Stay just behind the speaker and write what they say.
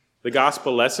The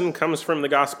gospel lesson comes from the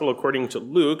gospel according to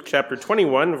Luke, chapter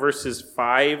 21, verses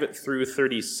 5 through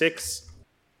 36.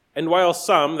 And while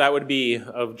some, that would be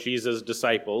of Jesus'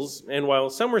 disciples, and while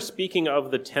some were speaking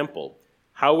of the temple,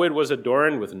 how it was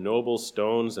adorned with noble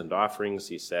stones and offerings,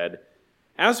 he said,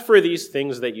 "As for these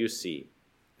things that you see,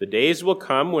 the days will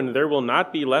come when there will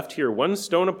not be left here one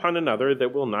stone upon another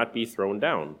that will not be thrown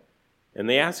down." And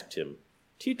they asked him,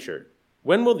 "Teacher,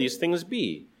 when will these things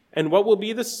be? And what will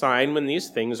be the sign when these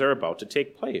things are about to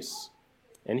take place?"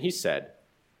 And he said,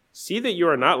 "See that you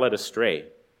are not led astray.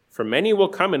 For many will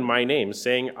come in my name,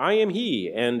 saying, 'I am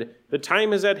he,' and 'the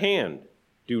time is at hand.'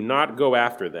 Do not go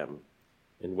after them.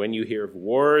 And when you hear of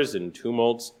wars and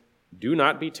tumults, do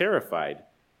not be terrified.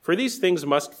 For these things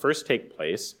must first take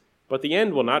place, but the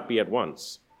end will not be at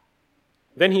once."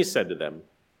 Then he said to them,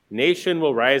 "Nation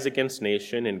will rise against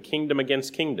nation, and kingdom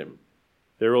against kingdom.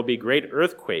 There will be great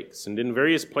earthquakes, and in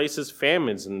various places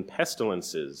famines and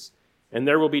pestilences, and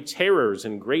there will be terrors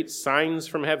and great signs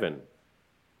from heaven.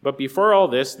 But before all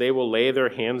this, they will lay their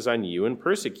hands on you and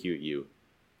persecute you,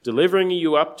 delivering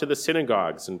you up to the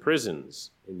synagogues and prisons,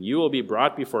 and you will be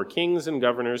brought before kings and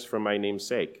governors for my name's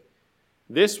sake.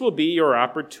 This will be your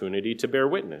opportunity to bear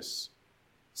witness.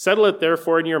 Settle it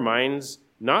therefore in your minds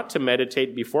not to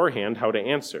meditate beforehand how to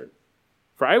answer.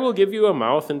 For I will give you a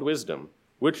mouth and wisdom,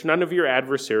 which none of your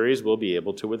adversaries will be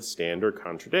able to withstand or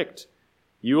contradict.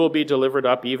 You will be delivered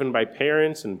up even by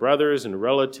parents and brothers and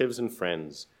relatives and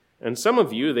friends, and some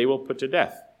of you they will put to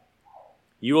death.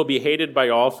 You will be hated by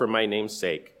all for my name's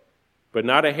sake, but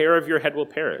not a hair of your head will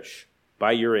perish.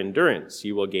 By your endurance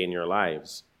you will gain your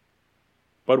lives.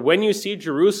 But when you see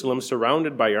Jerusalem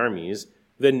surrounded by armies,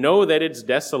 then know that its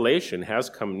desolation has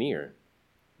come near.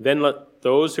 Then let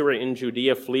those who are in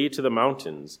Judea flee to the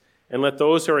mountains, and let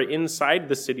those who are inside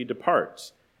the city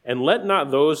depart, and let not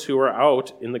those who are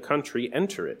out in the country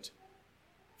enter it.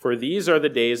 For these are the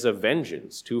days of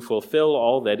vengeance, to fulfill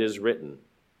all that is written.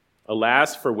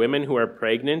 Alas, for women who are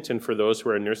pregnant and for those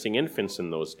who are nursing infants in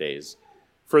those days.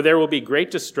 For there will be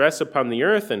great distress upon the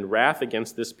earth and wrath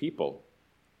against this people.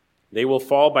 They will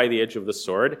fall by the edge of the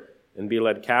sword and be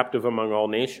led captive among all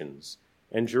nations,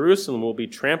 and Jerusalem will be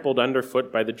trampled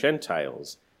underfoot by the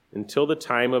Gentiles, until the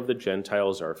time of the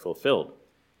Gentiles are fulfilled.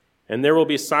 And there will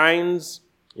be signs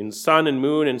in sun and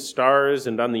moon and stars,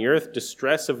 and on the earth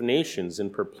distress of nations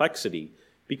and perplexity,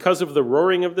 because of the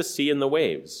roaring of the sea and the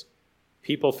waves,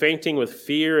 people fainting with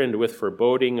fear and with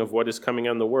foreboding of what is coming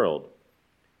on the world.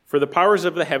 For the powers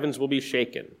of the heavens will be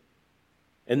shaken.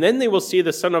 And then they will see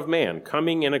the Son of Man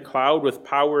coming in a cloud with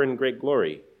power and great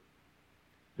glory.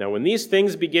 Now when these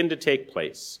things begin to take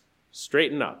place,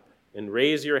 straighten up and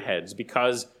raise your heads,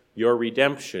 because your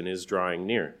redemption is drawing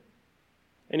near."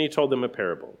 And he told them a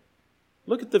parable.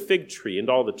 "Look at the fig tree and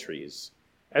all the trees.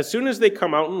 As soon as they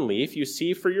come out in leaf, you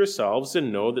see for yourselves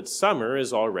and know that summer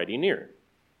is already near.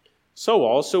 So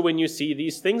also when you see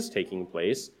these things taking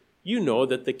place, you know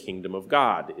that the kingdom of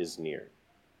God is near.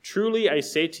 Truly I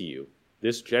say to you,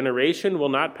 this generation will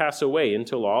not pass away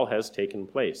until all has taken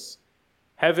place.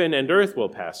 Heaven and earth will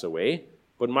pass away,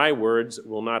 but my words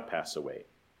will not pass away.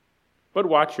 But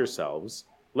watch yourselves,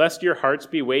 lest your hearts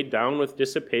be weighed down with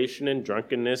dissipation and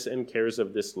drunkenness and cares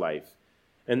of this life,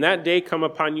 and that day come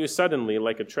upon you suddenly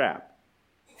like a trap.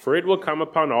 For it will come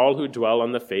upon all who dwell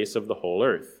on the face of the whole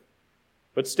earth.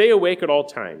 But stay awake at all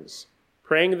times,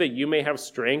 praying that you may have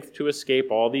strength to escape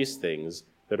all these things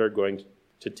that are going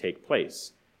to take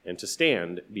place, and to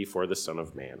stand before the Son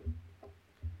of Man."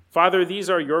 Father, these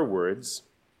are your words.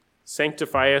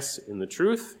 Sanctify us in the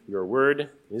truth. Your word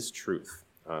is truth.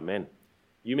 Amen.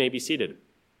 You may be seated.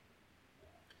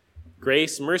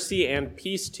 Grace, mercy, and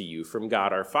peace to you from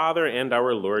God our Father and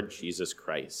our Lord Jesus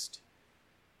Christ.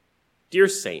 Dear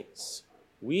saints,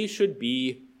 we should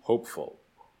be hopeful.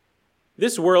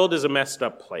 This world is a messed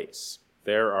up place.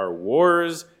 There are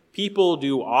wars, people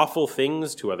do awful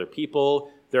things to other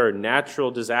people, there are natural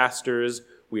disasters,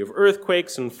 we have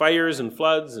earthquakes and fires and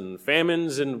floods and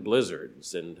famines and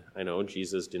blizzards. And I know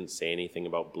Jesus didn't say anything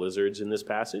about blizzards in this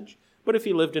passage, but if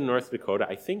he lived in North Dakota,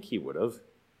 I think he would have.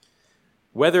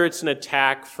 Whether it's an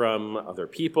attack from other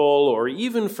people or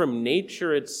even from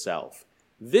nature itself,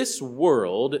 this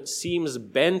world seems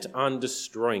bent on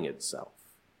destroying itself.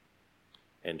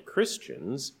 And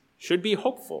Christians should be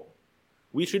hopeful.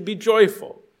 We should be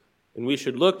joyful, and we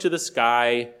should look to the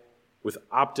sky with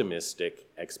optimistic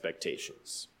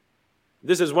expectations.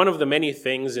 This is one of the many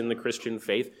things in the Christian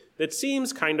faith that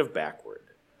seems kind of backward.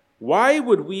 Why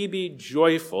would we be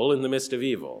joyful in the midst of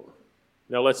evil?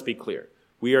 Now let's be clear.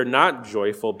 We are not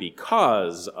joyful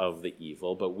because of the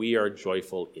evil, but we are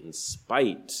joyful in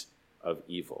spite of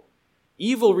evil.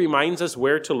 Evil reminds us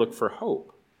where to look for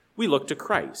hope. we look to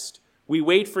Christ. We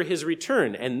wait for his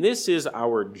return, and this is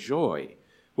our joy.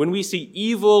 When we see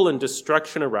evil and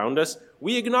destruction around us,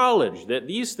 we acknowledge that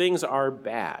these things are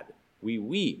bad. We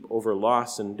weep over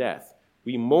loss and death.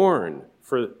 We mourn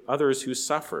for others who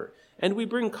suffer, and we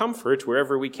bring comfort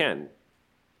wherever we can.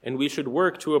 And we should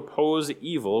work to oppose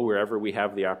evil wherever we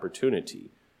have the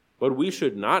opportunity. But we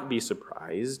should not be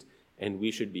surprised, and we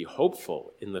should be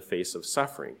hopeful in the face of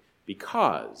suffering,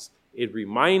 because it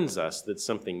reminds us that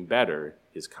something better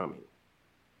is coming.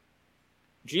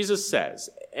 Jesus says,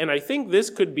 and I think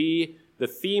this could be the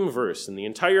theme verse in the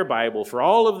entire Bible for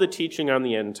all of the teaching on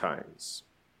the end times.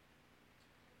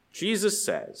 Jesus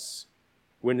says,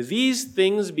 when these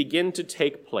things begin to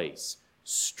take place,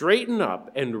 straighten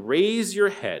up and raise your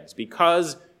heads,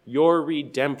 because your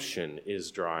redemption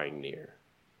is drawing near.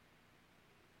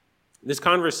 This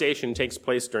conversation takes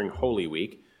place during Holy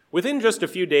Week. Within just a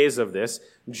few days of this,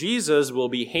 Jesus will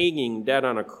be hanging dead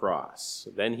on a cross.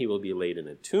 Then he will be laid in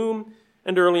a tomb,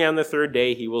 and early on the third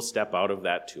day he will step out of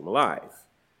that tomb alive.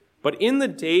 But in the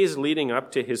days leading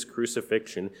up to his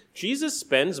crucifixion, Jesus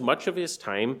spends much of his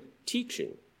time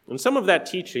teaching. And some of that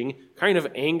teaching kind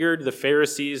of angered the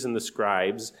Pharisees and the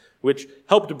scribes, which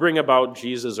helped bring about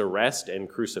Jesus' arrest and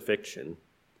crucifixion.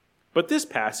 But this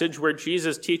passage where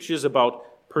Jesus teaches about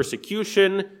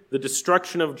persecution, the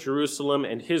destruction of Jerusalem,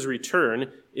 and his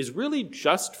return is really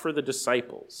just for the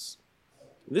disciples.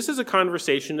 This is a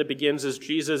conversation that begins as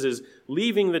Jesus is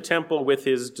leaving the temple with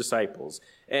his disciples.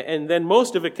 And then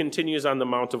most of it continues on the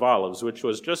Mount of Olives, which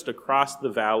was just across the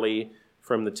valley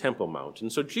from the Temple Mount.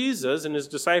 And so Jesus and his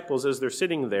disciples, as they're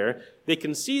sitting there, they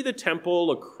can see the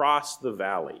temple across the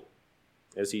valley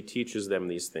as he teaches them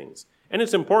these things. And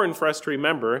it's important for us to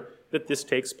remember that this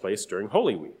takes place during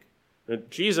Holy Week. Now,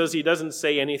 Jesus, he doesn't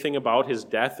say anything about his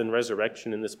death and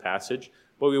resurrection in this passage,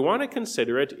 but we want to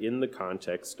consider it in the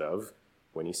context of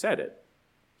when he said it.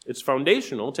 It's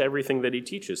foundational to everything that he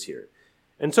teaches here.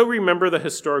 And so remember the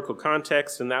historical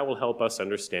context, and that will help us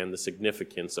understand the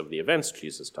significance of the events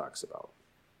Jesus talks about.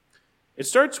 It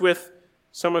starts with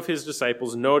some of his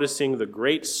disciples noticing the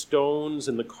great stones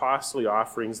and the costly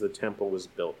offerings the temple was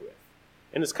built with.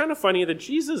 And it's kind of funny that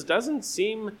Jesus doesn't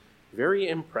seem very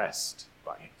impressed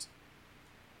by it.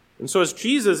 And so as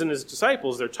Jesus and his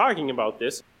disciples, they're talking about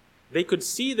this, they could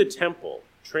see the temple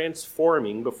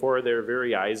transforming before their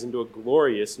very eyes into a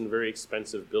glorious and very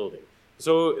expensive building.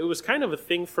 So it was kind of a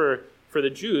thing for the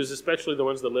Jews, especially the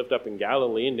ones that lived up in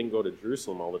Galilee and didn't go to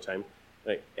Jerusalem all the time.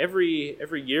 Like every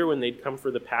year when they'd come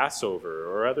for the Passover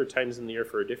or other times in the year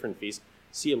for a different feast,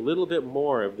 see a little bit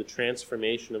more of the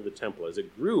transformation of the temple as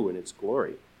it grew in its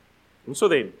glory. And so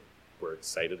they were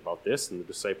excited about this, and the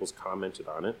disciples commented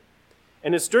on it.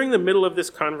 And it's during the middle of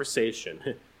this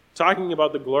conversation, talking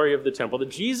about the glory of the temple, that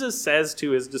Jesus says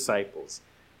to his disciples,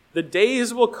 "The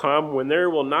days will come when there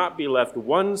will not be left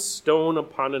one stone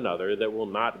upon another that will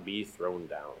not be thrown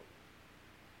down."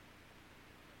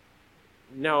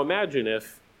 Now imagine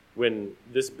if, when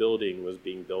this building was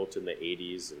being built in the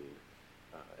 80s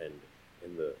and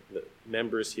the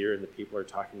members here and the people are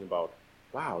talking about,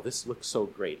 wow, this looks so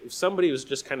great. If somebody was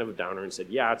just kind of a downer and said,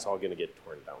 yeah, it's all going to get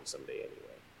torn down someday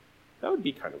anyway, that would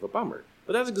be kind of a bummer.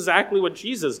 But that's exactly what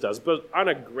Jesus does, but on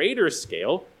a greater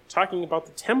scale, talking about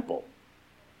the temple.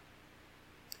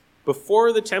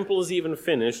 Before the temple is even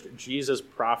finished, Jesus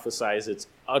prophesies its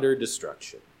utter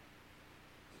destruction.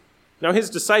 Now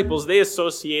his disciples, they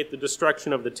associate the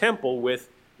destruction of the temple with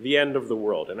the end of the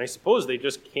world. And I suppose they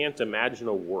just can't imagine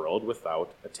a world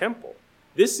without a temple.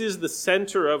 This is the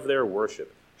center of their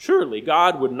worship. Surely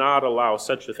God would not allow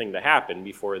such a thing to happen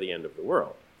before the end of the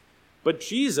world. But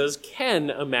Jesus can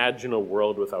imagine a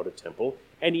world without a temple,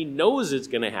 and he knows it's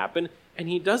going to happen, and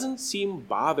he doesn't seem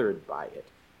bothered by it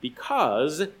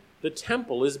because the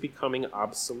temple is becoming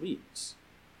obsolete.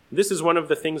 This is one of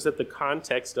the things that the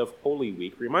context of Holy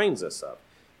Week reminds us of.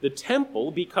 The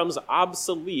temple becomes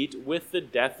obsolete with the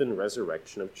death and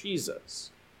resurrection of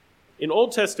Jesus. In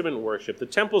Old Testament worship, the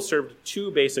temple served two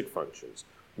basic functions.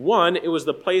 One, it was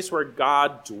the place where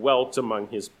God dwelt among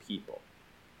his people.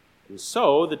 And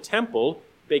so the temple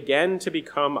began to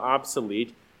become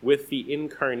obsolete with the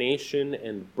incarnation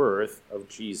and birth of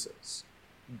Jesus.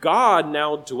 God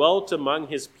now dwelt among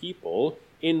his people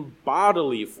in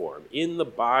bodily form, in the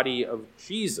body of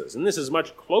Jesus. And this is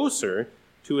much closer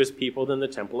to his people than the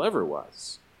temple ever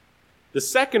was. The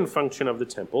second function of the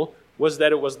temple was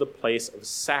that it was the place of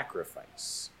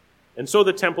sacrifice. And so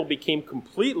the temple became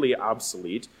completely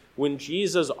obsolete when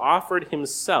Jesus offered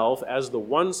himself as the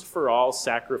once-for-all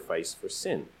sacrifice for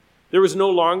sin. There was no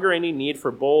longer any need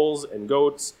for bulls and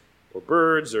goats or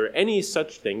birds or any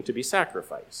such thing to be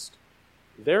sacrificed.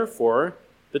 Therefore,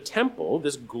 the temple,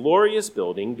 this glorious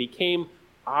building, became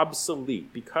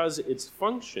obsolete because its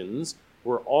functions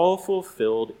were all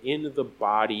fulfilled in the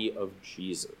body of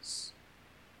Jesus.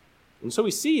 And so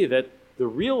we see that the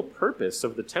real purpose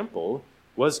of the temple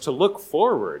was to look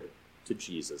forward to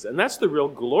Jesus. And that's the real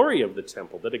glory of the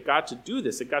temple, that it got to do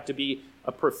this. It got to be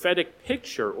a prophetic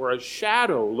picture or a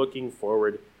shadow looking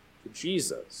forward to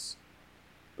Jesus.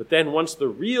 But then once the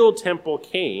real temple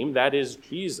came, that is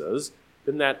Jesus,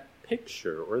 then that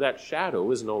picture or that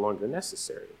shadow is no longer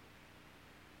necessary.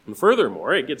 And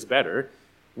furthermore, it gets better.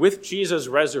 With Jesus'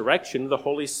 resurrection, the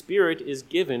Holy Spirit is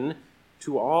given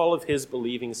to all of his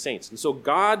believing saints. And so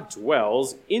God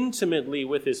dwells intimately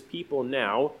with his people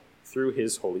now through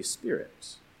his Holy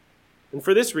Spirit. And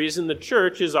for this reason, the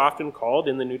church is often called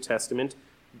in the New Testament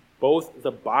both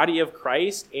the body of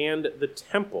Christ and the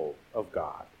temple of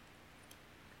God.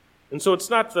 And so it's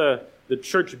not the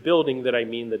church building that I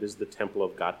mean that is the temple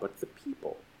of God, but the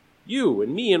people. You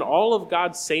and me and all of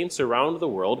God's saints around the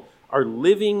world are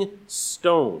living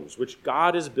stones which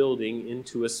God is building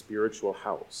into a spiritual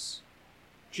house.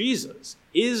 Jesus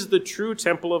is the true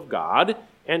temple of God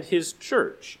and his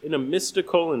church in a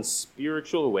mystical and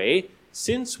spiritual way,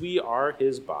 since we are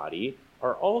his body,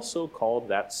 are also called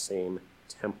that same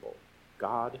temple.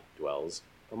 God dwells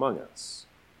among us.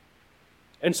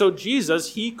 And so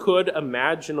Jesus, he could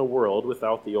imagine a world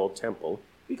without the old temple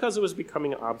because it was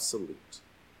becoming obsolete.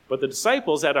 But the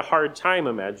disciples had a hard time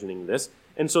imagining this,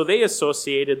 and so they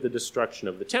associated the destruction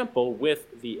of the temple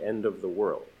with the end of the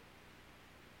world.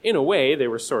 In a way, they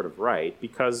were sort of right,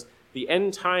 because the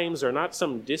end times are not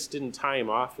some distant time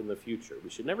off in the future. We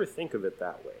should never think of it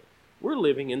that way. We're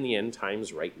living in the end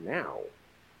times right now.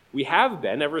 We have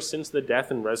been ever since the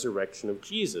death and resurrection of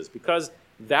Jesus, because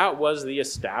that was the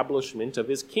establishment of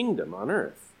his kingdom on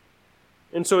earth.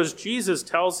 And so as Jesus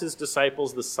tells his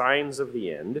disciples the signs of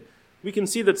the end, we can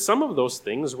see that some of those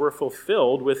things were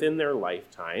fulfilled within their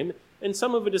lifetime, and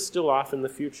some of it is still off in the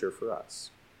future for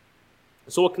us.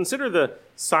 So we'll consider the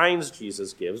signs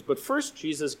Jesus gives, but first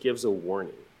Jesus gives a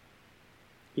warning.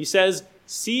 He says,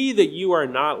 "See that you are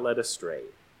not led astray,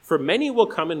 for many will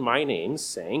come in my name,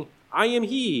 saying, 'I am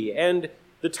he,' and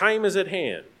 'the time is at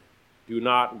hand.' Do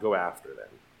not go after them."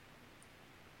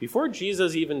 Before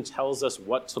Jesus even tells us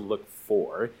what to look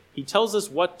for, he tells us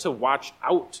what to watch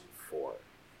out for.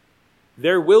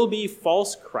 There will be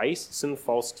false Christs and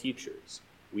false teachers.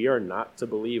 We are not to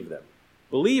believe them.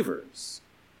 Believers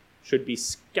should be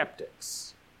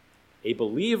skeptics. A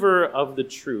believer of the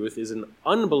truth is an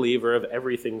unbeliever of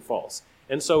everything false.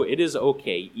 And so it is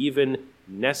okay, even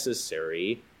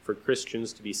necessary, for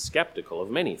Christians to be skeptical of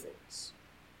many things.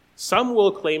 Some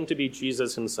will claim to be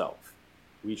Jesus himself.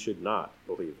 We should not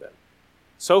believe them.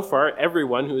 So far,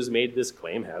 everyone who has made this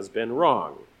claim has been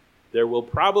wrong. There will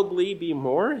probably be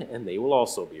more, and they will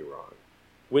also be wrong.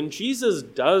 When Jesus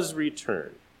does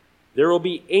return, there will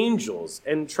be angels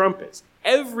and trumpets.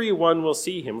 Everyone will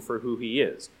see him for who he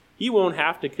is. He won't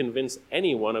have to convince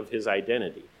anyone of his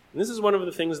identity. And this is one of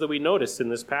the things that we notice in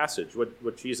this passage,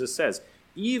 what Jesus says.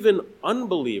 Even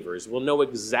unbelievers will know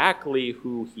exactly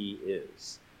who he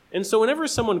is. And so whenever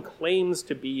someone claims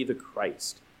to be the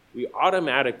Christ, we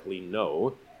automatically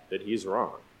know that he's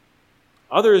wrong.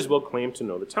 Others will claim to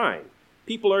know the time.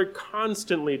 People are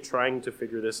constantly trying to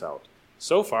figure this out.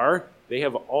 So far, they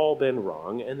have all been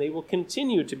wrong, and they will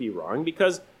continue to be wrong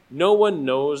because no one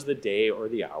knows the day or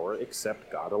the hour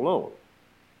except God alone.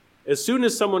 As soon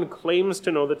as someone claims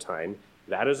to know the time,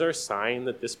 that is our sign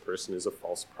that this person is a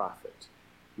false prophet.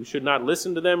 We should not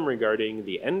listen to them regarding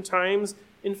the end times.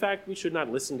 In fact, we should not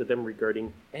listen to them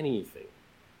regarding anything.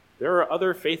 There are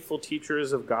other faithful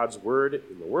teachers of God's word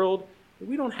in the world, and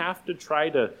we don't have to try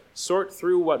to sort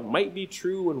through what might be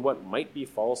true and what might be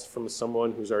false from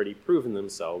someone who's already proven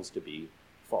themselves to be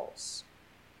false.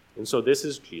 And so this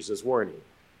is Jesus' warning.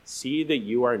 See that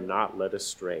you are not led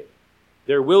astray.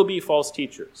 There will be false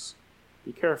teachers.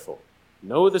 Be careful.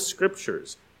 Know the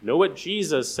scriptures. Know what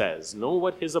Jesus says. Know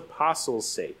what his apostles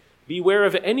say. Beware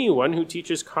of anyone who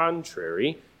teaches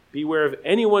contrary. Beware of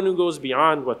anyone who goes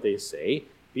beyond what they say.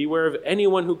 Beware of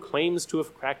anyone who claims to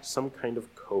have cracked some kind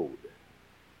of code.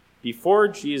 Before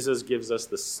Jesus gives us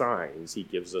the signs, he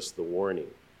gives us the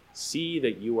warning. See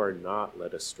that you are not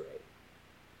led astray.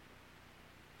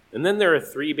 And then there are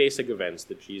three basic events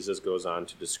that Jesus goes on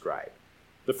to describe.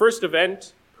 The first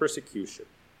event, persecution.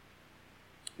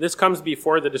 This comes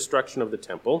before the destruction of the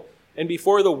temple and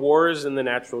before the wars and the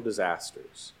natural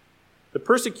disasters. The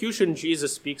persecution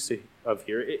Jesus speaks of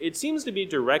here, it seems to be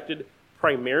directed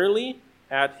primarily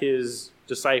at his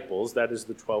disciples, that is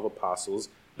the 12 apostles,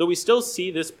 though we still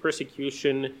see this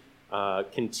persecution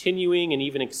continuing and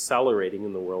even accelerating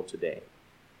in the world today.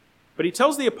 But he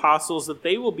tells the apostles that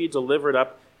they will be delivered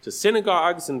up to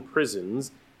synagogues and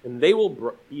prisons, and they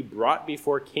will be brought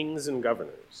before kings and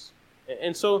governors.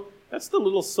 And so that's the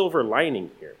little silver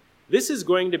lining here. This is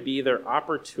going to be their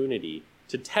opportunity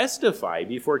to testify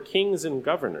before kings and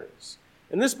governors.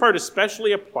 And this part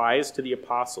especially applies to the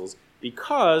apostles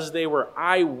because they were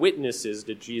eyewitnesses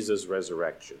to Jesus'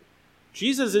 resurrection.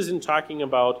 Jesus isn't talking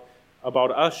about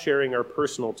us sharing our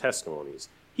personal testimonies.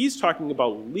 He's talking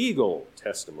about legal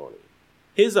testimony.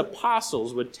 His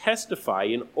apostles would testify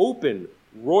in open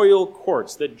royal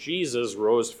courts that Jesus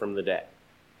rose from the dead.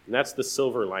 And that's the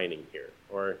silver lining here.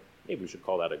 Or maybe we should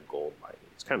call that a gold lining.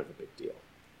 It's kind of a big deal.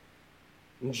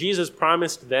 And Jesus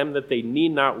promised them that they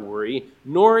need not worry,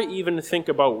 nor even think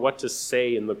about what to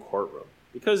say in the courtroom,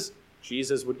 because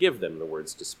Jesus would give them the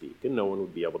words to speak, and no one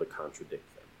would be able to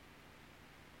contradict them.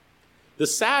 The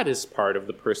saddest part of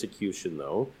the persecution,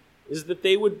 though, is that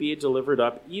they would be delivered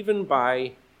up even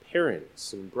by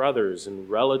parents and brothers and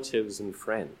relatives and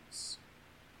friends.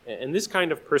 And this kind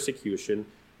of persecution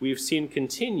we've seen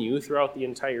continue throughout the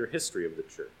entire history of the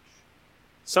church.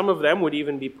 Some of them would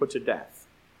even be put to death.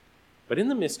 But in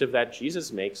the midst of that,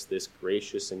 Jesus makes this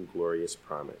gracious and glorious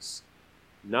promise.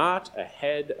 Not a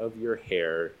head of your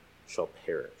hair shall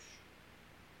perish.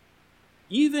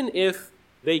 Even if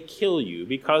they kill you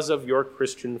because of your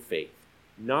Christian faith,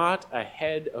 not a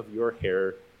head of your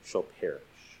hair shall perish.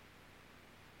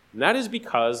 And that is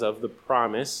because of the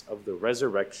promise of the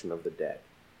resurrection of the dead.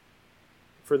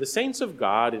 For the saints of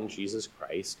God in Jesus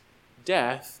Christ,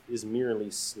 death is merely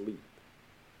sleep.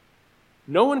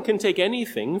 No one can take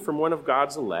anything from one of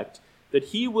God's elect that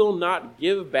he will not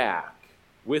give back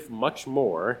with much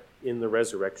more in the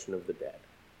resurrection of the dead.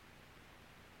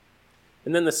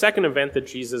 And then the second event that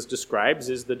Jesus describes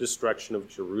is the destruction of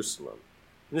Jerusalem.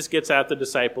 And this gets at the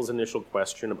disciples' initial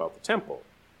question about the temple.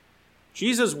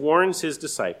 Jesus warns his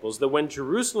disciples that when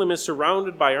Jerusalem is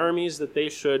surrounded by armies, that they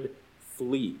should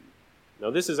flee. Now,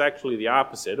 this is actually the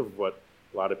opposite of what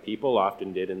a lot of people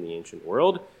often did in the ancient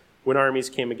world when armies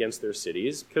came against their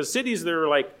cities, because cities, they were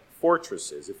like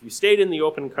fortresses. If you stayed in the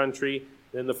open country,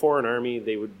 then the foreign army,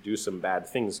 they would do some bad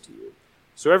things to you.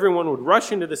 So everyone would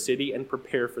rush into the city and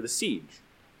prepare for the siege.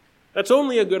 That's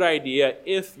only a good idea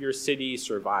if your city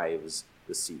survives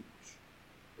the siege.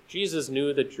 But Jesus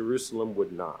knew that Jerusalem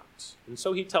would not, and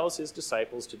so he tells his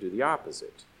disciples to do the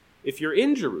opposite. If you're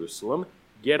in Jerusalem,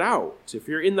 get out. If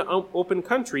you're in the open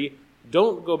country,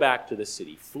 don't go back to the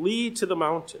city. Flee to the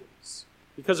mountains.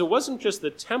 Because it wasn't just the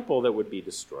temple that would be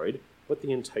destroyed, but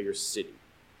the entire city.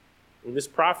 In this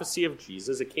prophecy of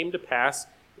Jesus, it came to pass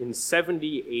in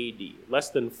 70 AD, less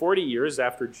than 40 years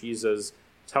after Jesus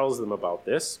tells them about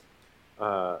this,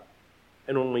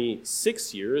 and only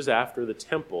 6 years after the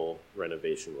temple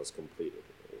renovation was completed.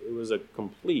 It was a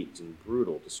complete and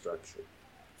brutal destruction.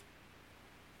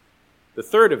 The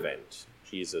third event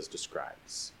Jesus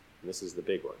describes, and this is the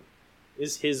big one,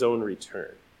 is his own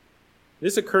return.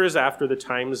 This occurs after the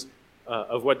times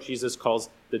of what Jesus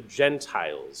calls the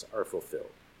Gentiles are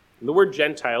fulfilled. And the word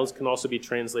Gentiles can also be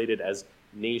translated as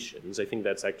nations. I think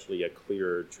that's actually a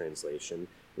clearer translation.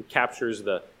 It captures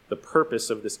the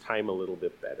purpose of this time a little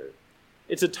bit better.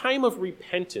 It's a time of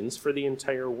repentance for the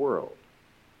entire world,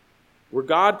 where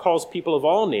God calls people of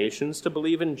all nations to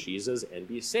believe in Jesus and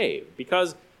be saved,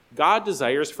 because God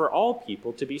desires for all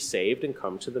people to be saved and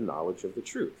come to the knowledge of the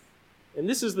truth. And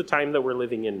this is the time that we're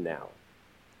living in now.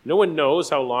 No one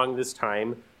knows how long this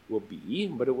time will be,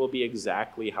 but it will be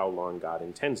exactly how long God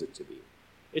intends it to be.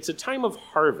 It's a time of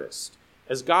harvest,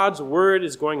 as God's word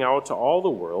is going out to all the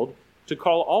world to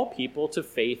call all people to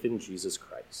faith in Jesus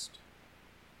Christ.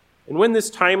 And when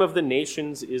this time of the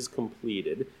nations is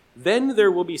completed, then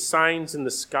there will be signs in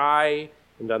the sky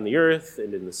and on the earth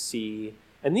and in the sea,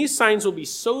 and these signs will be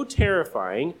so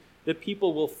terrifying that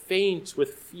people will faint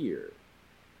with fear.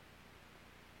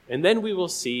 And then we will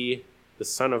see the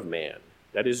Son of Man,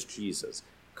 that is Jesus,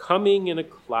 coming in a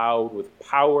cloud with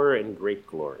power and great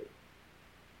glory.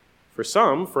 For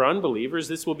some, for unbelievers,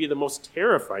 this will be the most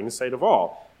terrifying sight of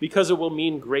all, because it will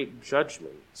mean great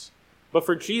judgment. But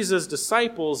for Jesus'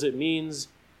 disciples, it means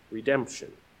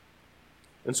redemption.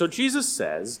 And so Jesus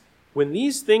says, when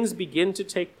these things begin to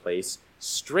take place,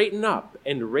 straighten up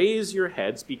and raise your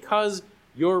heads, because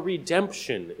your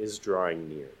redemption is drawing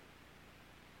near.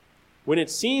 When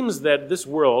it seems that this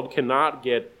world cannot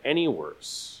get any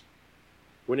worse,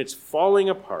 when it's falling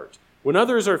apart, when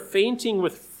others are fainting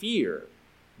with fear,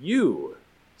 you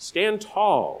stand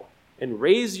tall and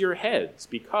raise your heads,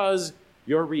 because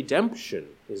your redemption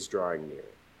is drawing near.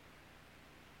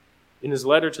 In his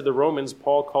letter to the Romans,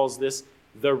 Paul calls this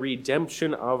the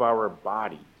redemption of our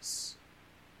bodies.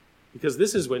 because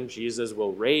this is when Jesus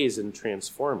will raise and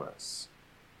transform us.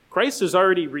 Christ has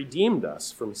already redeemed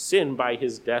us from sin by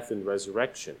his death and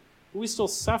resurrection, but we still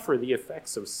suffer the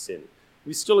effects of sin.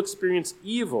 We still experience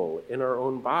evil in our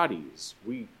own bodies.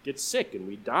 We get sick and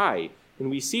we die, and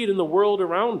we see it in the world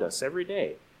around us every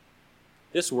day.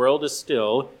 This world is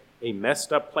still a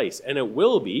messed up place, and it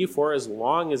will be for as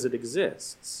long as it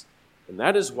exists. And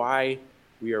that is why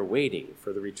we are waiting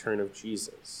for the return of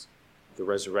Jesus, the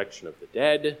resurrection of the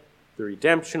dead, the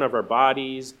redemption of our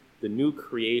bodies, the new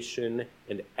creation,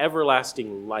 and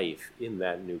everlasting life in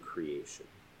that new creation.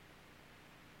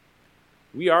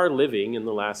 We are living in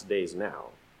the last days now.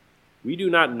 We do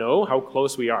not know how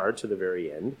close we are to the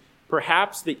very end.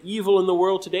 Perhaps the evil in the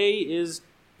world today is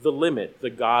the limit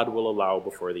that God will allow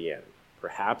before the end.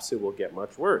 Perhaps it will get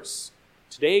much worse.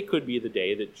 Today could be the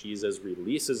day that Jesus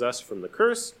releases us from the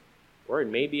curse, or it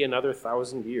may be another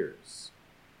 1,000 years.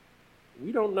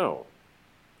 We don't know.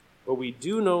 But we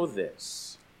do know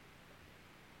this.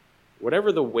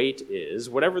 Whatever the wait is,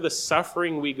 whatever the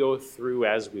suffering we go through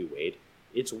as we wait,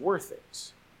 it's worth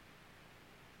it.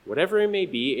 Whatever it may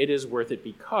be, it is worth it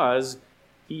because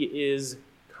he is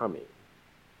coming.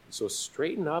 So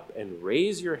straighten up and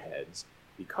raise your heads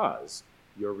because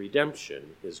your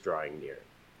redemption is drawing near.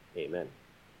 Amen.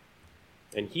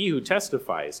 And he who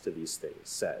testifies to these things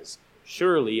says,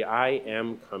 "Surely I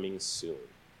am coming soon."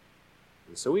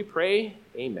 And so we pray,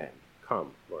 amen.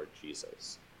 Come, Lord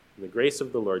Jesus. And the grace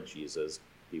of the Lord Jesus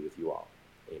be with you all.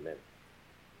 Amen.